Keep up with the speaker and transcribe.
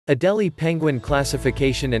Adelie penguin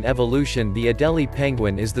classification and evolution. The Adelie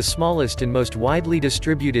penguin is the smallest and most widely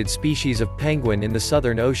distributed species of penguin in the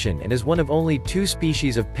Southern Ocean and is one of only two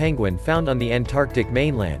species of penguin found on the Antarctic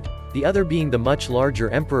mainland, the other being the much larger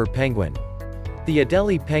emperor penguin. The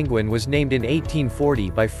Adelie penguin was named in 1840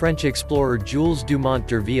 by French explorer Jules Dumont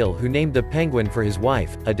d'Urville, who named the penguin for his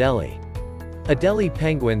wife, Adelie. Adelie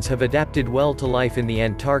penguins have adapted well to life in the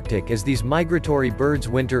Antarctic, as these migratory birds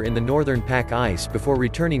winter in the northern pack ice before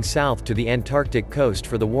returning south to the Antarctic coast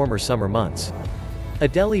for the warmer summer months.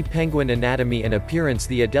 Adelie penguin anatomy and appearance.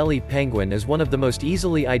 The Adelie penguin is one of the most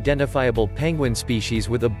easily identifiable penguin species,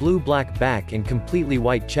 with a blue-black back and completely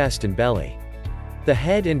white chest and belly. The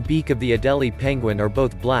head and beak of the Adelie penguin are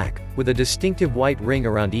both black, with a distinctive white ring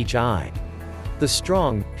around each eye. The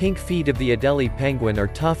strong, pink feet of the Adelie penguin are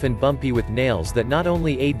tough and bumpy, with nails that not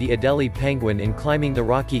only aid the Adelie penguin in climbing the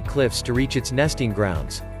rocky cliffs to reach its nesting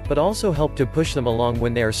grounds, but also help to push them along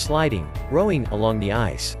when they are sliding, rowing, along the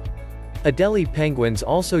ice. Adelie penguins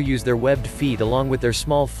also use their webbed feet along with their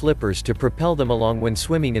small flippers to propel them along when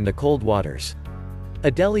swimming in the cold waters.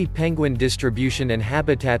 Adelie penguin distribution and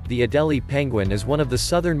habitat. The Adelie penguin is one of the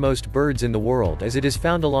southernmost birds in the world, as it is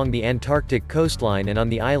found along the Antarctic coastline and on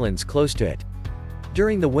the islands close to it.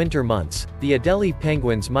 During the winter months, the Adelie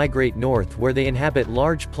penguins migrate north, where they inhabit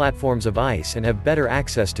large platforms of ice and have better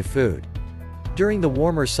access to food. During the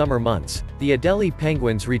warmer summer months, the Adelie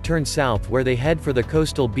penguins return south, where they head for the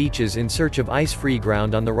coastal beaches in search of ice-free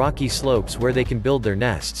ground on the rocky slopes where they can build their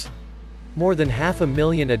nests. More than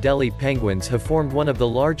 500,000 Adelie penguins have formed one of the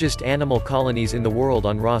largest animal colonies in the world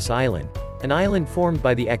on Ross Island, an island formed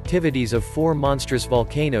by the activities of 4 monstrous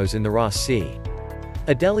volcanoes in the Ross Sea.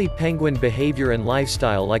 Adelie penguin behavior and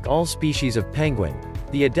lifestyle. Like all species of penguin,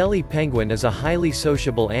 the Adelie penguin is a highly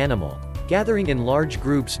sociable animal, gathering in large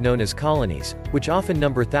groups known as colonies, which often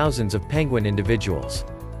number thousands of penguin individuals.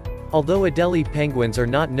 Although Adelie penguins are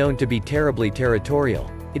not known to be terribly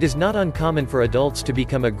territorial, it is not uncommon for adults to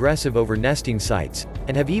become aggressive over nesting sites,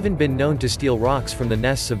 and have even been known to steal rocks from the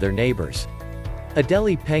nests of their neighbors.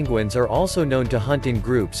 Adelie penguins are also known to hunt in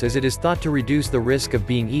groups, as it is thought to reduce the risk of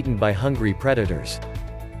being eaten by hungry predators.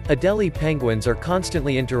 Adelie penguins are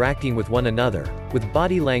constantly interacting with one another, with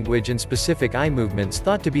body language and specific eye movements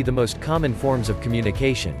thought to be the most common forms of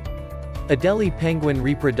communication. Adelie penguin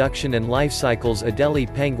reproduction and life cycles.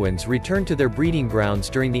 Adelie penguins return to their breeding grounds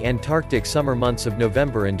during the Antarctic summer months of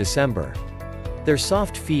November and December. Their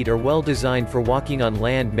soft feet are well designed for walking on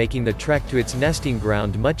land, making the trek to its nesting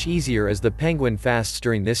ground much easier, as the penguin fasts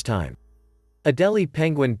during this time. Adelie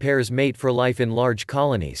penguin pairs mate for life in large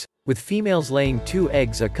colonies, with females laying 2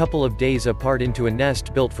 eggs a couple of days apart into a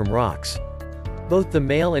nest built from rocks. Both the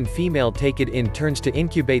male and female take it in turns to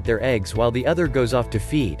incubate their eggs, while the other goes off to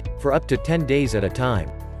feed, for up to 10 days at a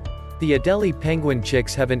time. The Adelie penguin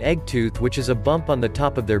chicks have an egg tooth, which is a bump on the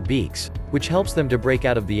top of their beaks, which helps them to break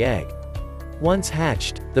out of the egg. Once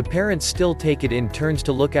hatched, the parents still take it in turns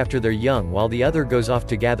to look after their young, while the other goes off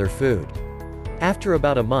to gather food. After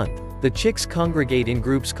about a month, the chicks congregate in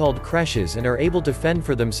groups called creches and are able to fend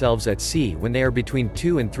for themselves at sea when they are between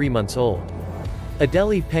 2 and 3 months old.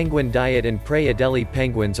 Adelie penguin diet and prey. Adelie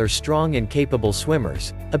penguins are strong and capable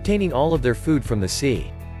swimmers, obtaining all of their food from the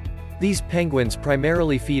sea. These penguins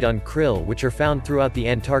primarily feed on krill, which are found throughout the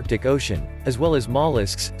Antarctic Ocean, as well as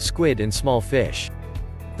mollusks, squid and small fish.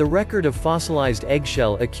 The record of fossilized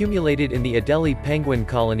eggshell accumulated in the Adelie penguin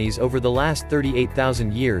colonies over the last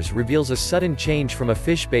 38,000 years reveals a sudden change from a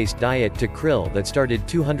fish-based diet to krill that started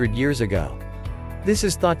 200 years ago. This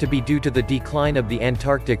is thought to be due to the decline of the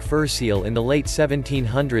Antarctic fur seal in the late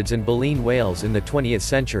 1700s and baleen whales in the 20th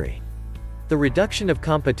century. The reduction of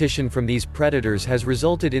competition from these predators has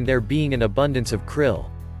resulted in there being an abundance of krill,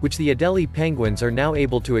 which the Adelie penguins are now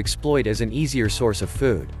able to exploit as an easier source of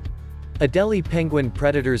food. Adelie penguin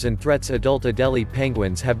predators and threats. Adult Adelie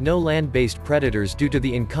penguins have no land-based predators due to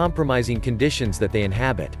the uncompromising conditions that they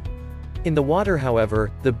inhabit. In the water,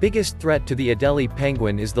 however, the biggest threat to the Adelie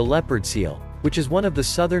penguin is the leopard seal, which is one of the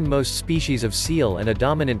southernmost species of seal and a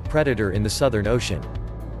dominant predator in the Southern Ocean.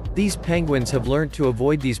 These penguins have learned to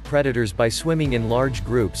avoid these predators by swimming in large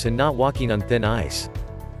groups and not walking on thin ice.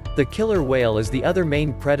 The killer whale is the other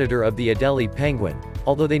main predator of the Adelie penguin,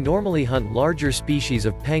 although they normally hunt larger species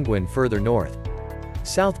of penguin further north.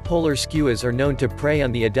 South polar skuas are known to prey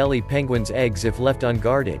on the Adelie penguin's eggs if left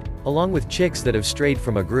unguarded, along with chicks that have strayed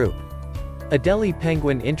from a group. Adelie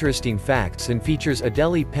penguin interesting facts and features.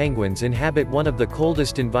 Adelie penguins inhabit one of the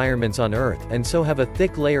coldest environments on Earth, and so have a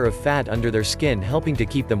thick layer of fat under their skin, helping to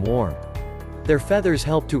keep them warm. Their feathers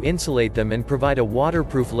help to insulate them and provide a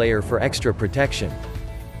waterproof layer for extra protection.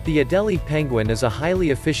 The Adelie penguin is a highly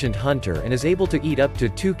efficient hunter and is able to eat up to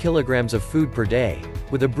 2 kilograms of food per day,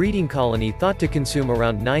 with a breeding colony thought to consume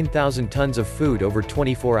around 9,000 tons of food over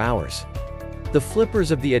 24 hours. The flippers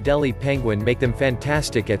of the Adelie penguin make them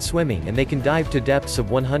fantastic at swimming, and they can dive to depths of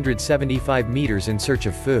 175 meters in search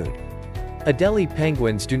of food. Adelie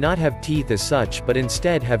penguins do not have teeth as such, but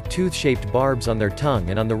instead have tooth-shaped barbs on their tongue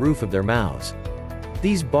and on the roof of their mouths.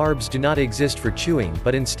 These barbs do not exist for chewing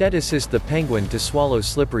but instead assist the penguin to swallow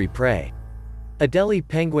slippery prey. Adelie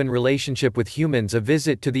penguin relationship with humans. A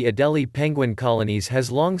visit to the Adelie penguin colonies has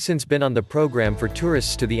long since been on the program for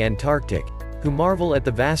tourists to the Antarctic, who marvel at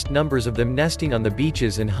the vast numbers of them nesting on the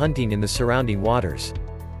beaches and hunting in the surrounding waters.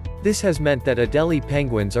 This has meant that Adelie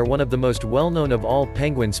penguins are one of the most well-known of all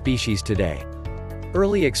penguin species today.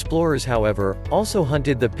 Early explorers, however, also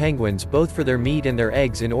hunted the penguins both for their meat and their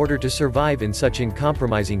eggs in order to survive in such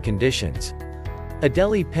uncompromising conditions.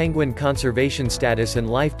 Adelie penguin conservation status and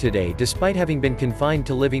life today. Despite having been confined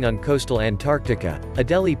to living on coastal Antarctica,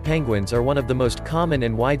 Adelie penguins are one of the most common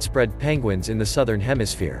and widespread penguins in the southern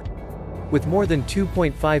hemisphere. With more than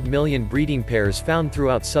 2.5 million breeding pairs found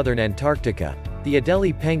throughout southern Antarctica, the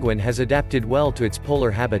Adelie penguin has adapted well to its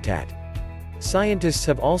polar habitat. Scientists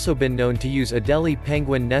have also been known to use Adelie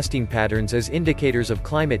penguin nesting patterns as indicators of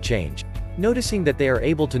climate change, noticing that they are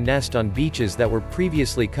able to nest on beaches that were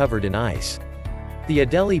previously covered in ice. The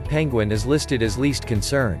Adelie penguin is listed as least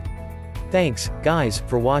concern. Thanks, guys,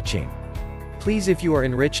 for watching. Please, if you are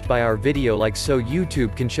enriched by our video, like so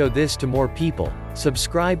YouTube can show this to more people,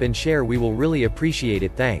 subscribe and share, we will really appreciate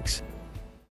it. Thanks.